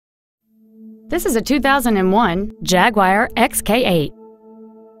This is a 2001 Jaguar XK8.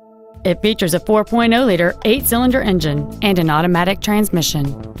 It features a 4.0-liter 8-cylinder engine and an automatic transmission.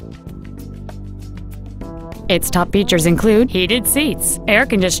 Its top features include heated seats, air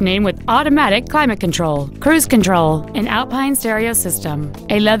conditioning with automatic climate control, cruise control, an Alpine stereo system,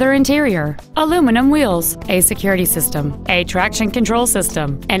 a leather interior, aluminum wheels, a security system, a traction control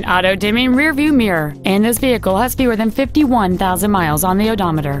system, an auto-dimming rearview mirror, and this vehicle has fewer than 51,000 miles on the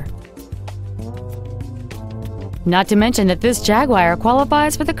odometer. Not to mention that this Jaguar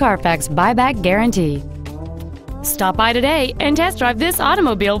qualifies for the Carfax buyback guarantee. Stop by today and test drive this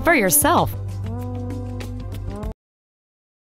automobile for yourself.